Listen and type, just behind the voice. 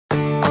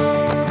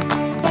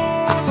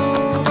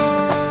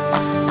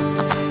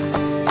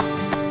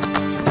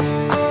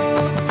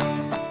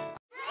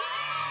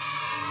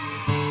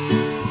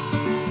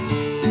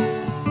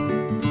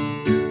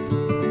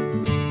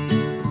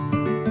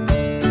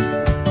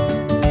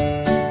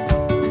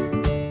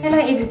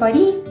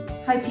everybody.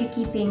 Hope you're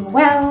keeping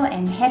well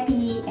and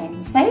happy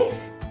and safe.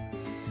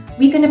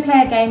 We're going to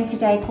play a game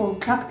today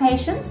called Clock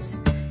Patience.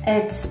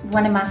 It's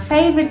one of my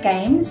favorite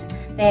games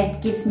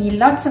that gives me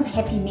lots of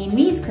happy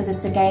memories because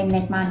it's a game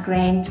that my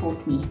gran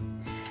taught me.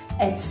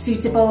 It's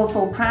suitable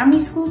for primary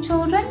school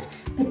children,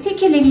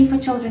 particularly for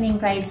children in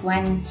grades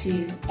 1,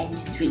 2 and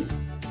 3.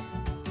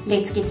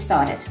 Let's get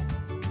started.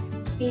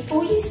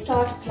 Before you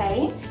start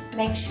playing,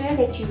 make sure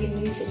that you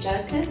remove the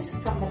jokers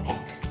from the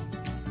pack.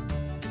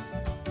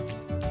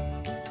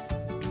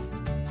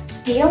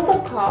 Deal the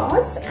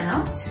cards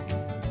out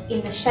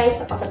in the shape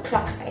of a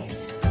clock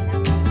face.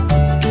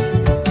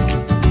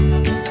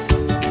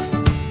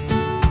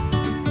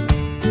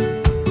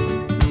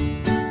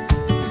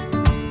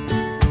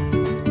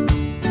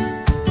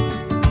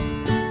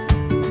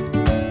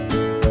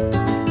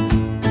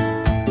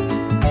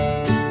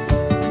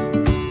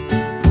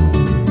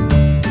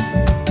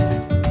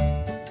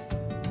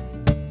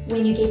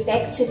 When you get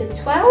back to the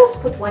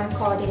 12, put one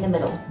card in the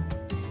middle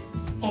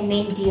and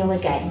then deal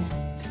again.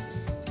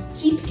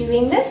 Keep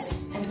doing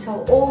this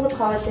until all the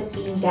cards have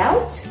been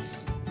dealt.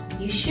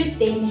 You should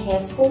then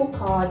have 4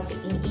 cards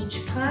in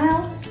each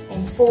pile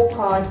and 4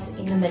 cards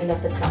in the middle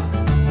of the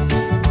clock.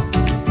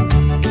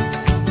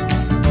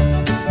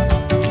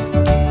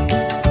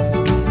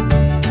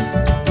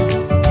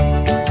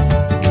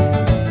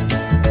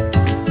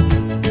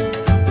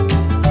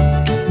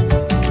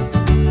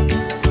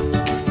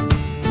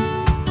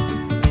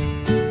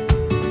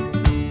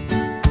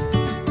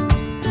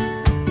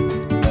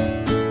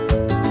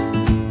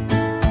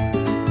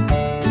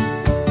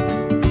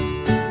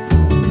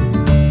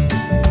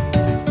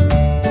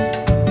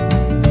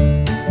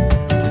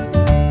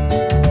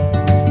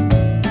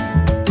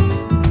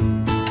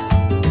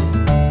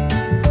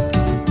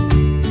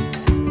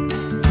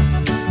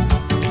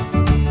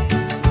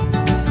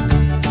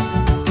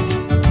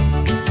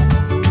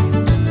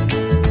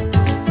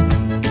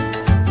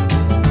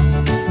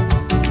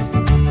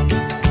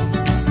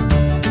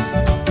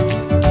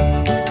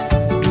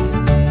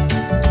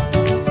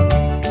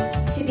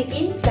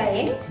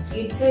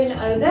 Turn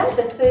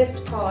over the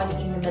first card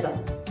in the middle.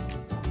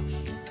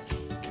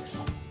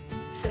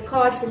 The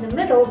cards in the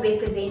middle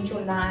represent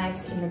your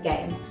lives in the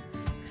game.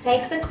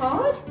 Take the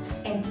card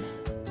and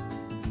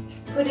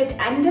put it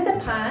under the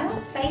pile,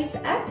 face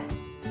up,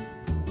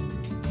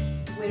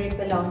 where it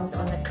belongs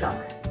on the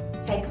clock.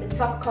 Take the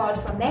top card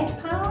from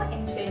that pile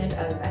and turn it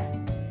over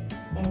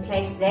and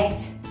place that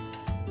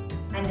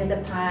under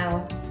the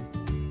pile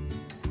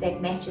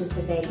that matches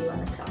the value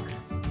on the clock.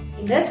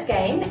 In this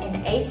game,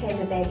 an ace has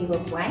a value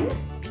of 1,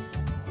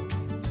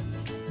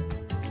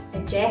 a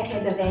jack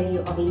has a value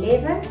of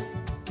 11,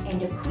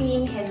 and a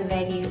queen has a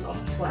value of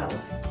 12.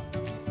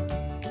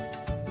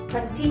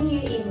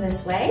 Continue in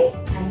this way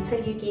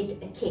until you get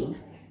a king.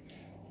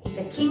 If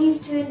a king is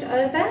turned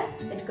over,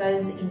 it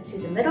goes into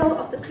the middle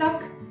of the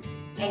clock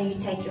and you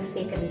take your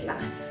second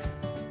life.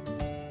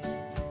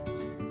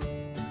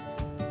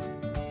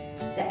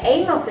 The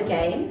aim of the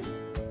game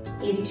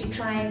is to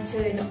try and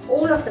turn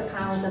all of the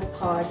piles of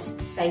cards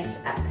face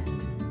up.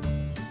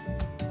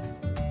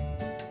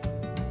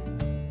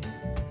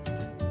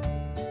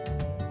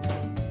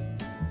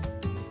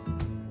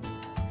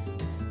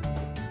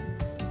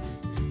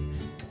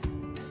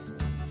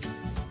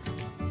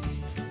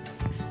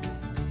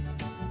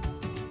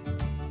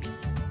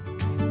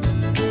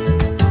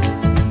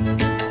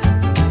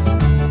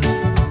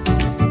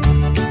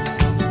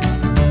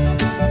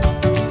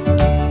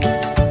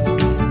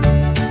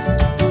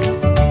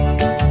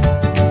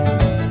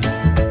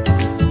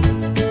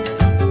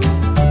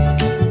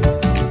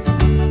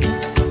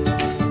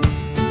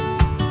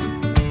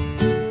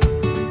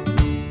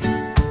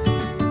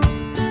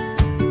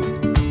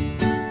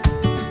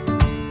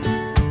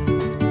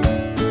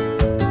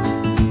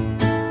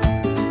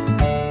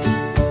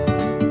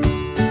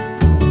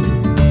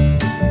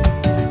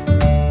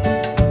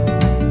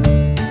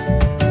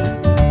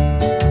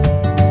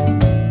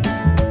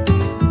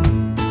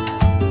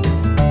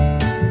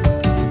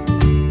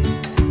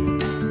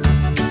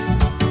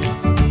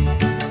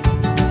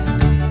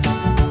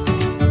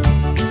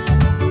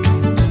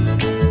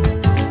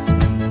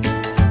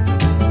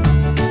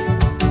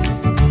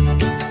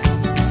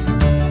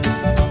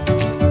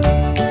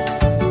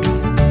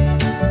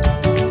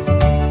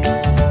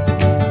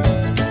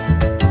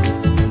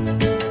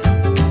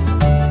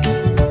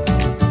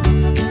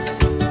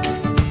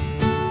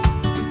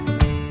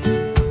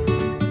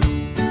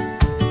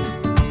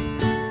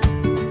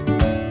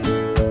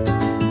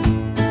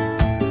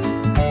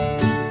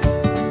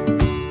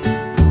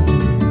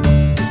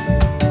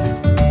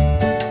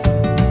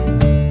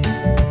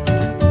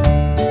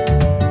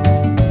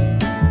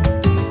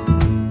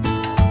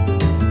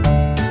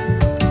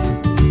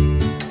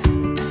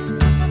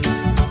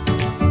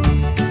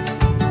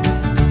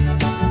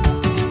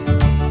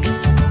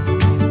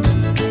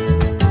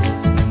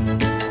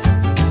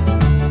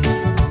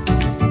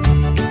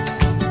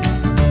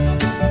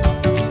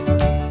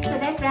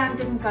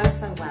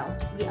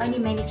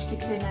 managed to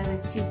turn over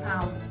 2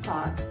 piles of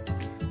cards.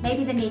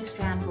 Maybe the next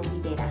round will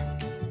be better.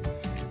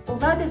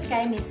 Although this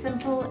game is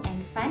simple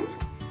and fun,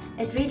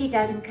 it really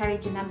does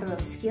encourage a number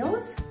of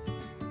skills.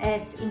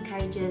 It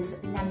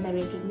encourages number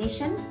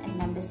recognition and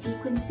number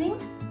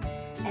sequencing,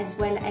 as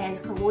well as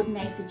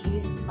coordinated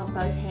use of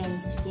both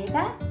hands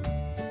together,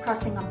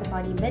 crossing of the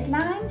body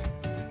midline,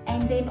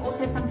 and then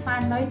also some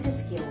fine motor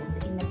skills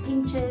in the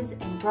pinches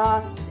and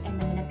grasps and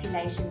the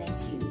manipulation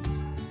that's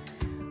used.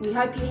 We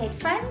hope you had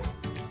fun,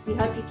 we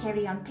hope you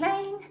carry on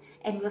playing,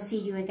 and we'll see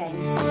you again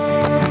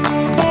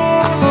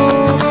soon.